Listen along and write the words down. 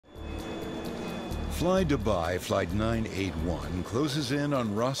FlyDubai Flight 981 closes in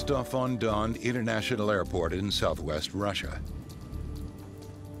on Rostov-on-Don International Airport in southwest Russia.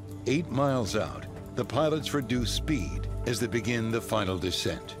 8 miles out, the pilots reduce speed as they begin the final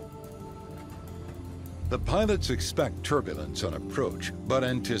descent. The pilots expect turbulence on approach, but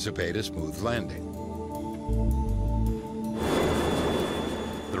anticipate a smooth landing.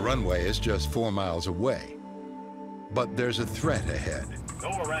 The runway is just 4 miles away, but there's a threat ahead. Go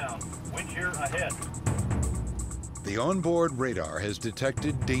around. Wind shear ahead. The onboard radar has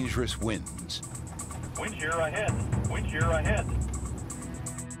detected dangerous winds. Wind shear ahead. Wind shear ahead.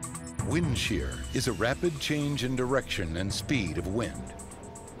 Wind shear is a rapid change in direction and speed of wind.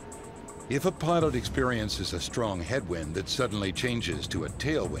 If a pilot experiences a strong headwind that suddenly changes to a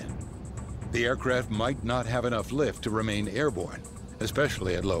tailwind, the aircraft might not have enough lift to remain airborne,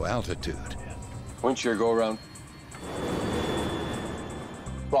 especially at low altitude. Wind shear, go around.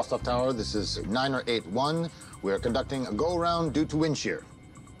 Rostov Tower, this is 981. We are conducting a go-around due to wind shear.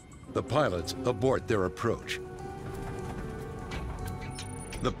 The pilots abort their approach.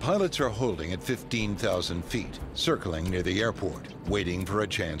 The pilots are holding at 15,000 feet, circling near the airport, waiting for a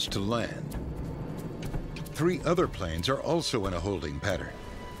chance to land. 3 other planes are also in a holding pattern.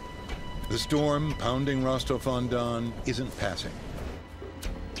 The storm pounding Rostov-on-Don isn't passing.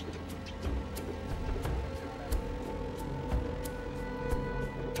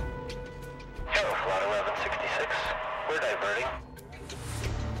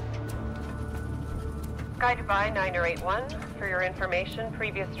 FlyDubai 981, for your information,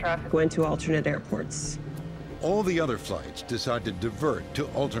 previous traffic went to alternate airports. All the other flights decide to divert to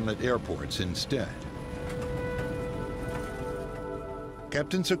alternate airports instead.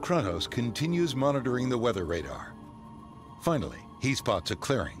 Captain Sokratos continues monitoring the weather radar. Finally, he spots a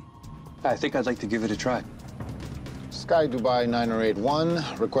clearing. I think I'd like to give it a try. FlyDubai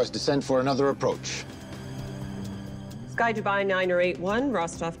 981, request descent for another approach. FlyDubai 981,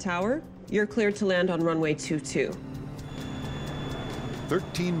 Rostov Tower. You're cleared to land on runway 22.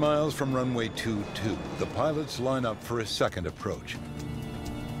 13 miles from runway 22, the pilots line up for a second approach.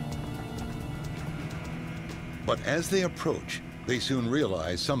 But as they approach, they soon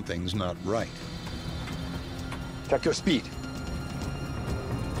realize something's not right. Check your speed.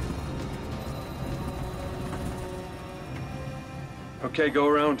 Okay, go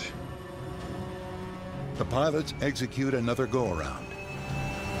around. The pilots execute another go-around.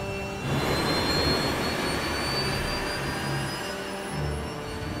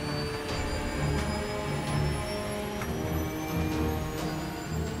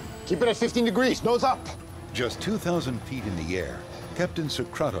 Keep it at 15 degrees, nose up. Just 2,000 feet in the air, Captain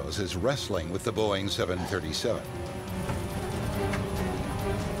Sokratos is wrestling with the Boeing 737.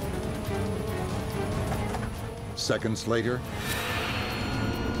 Seconds later,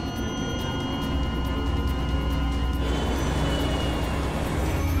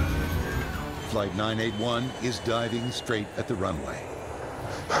 Flight 981 is diving straight at the runway.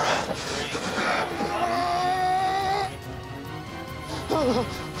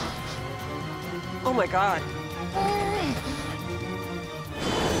 Oh my God.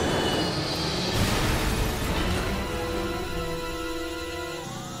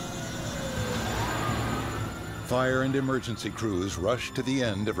 Fire and emergency crews rush to the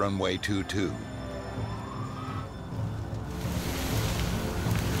end of runway 22.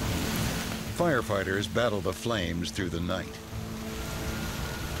 Firefighters battle the flames through the night.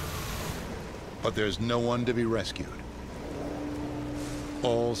 But there's no one to be rescued.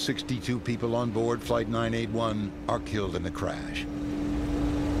 All 62 people on board Flight 981 are killed in the crash.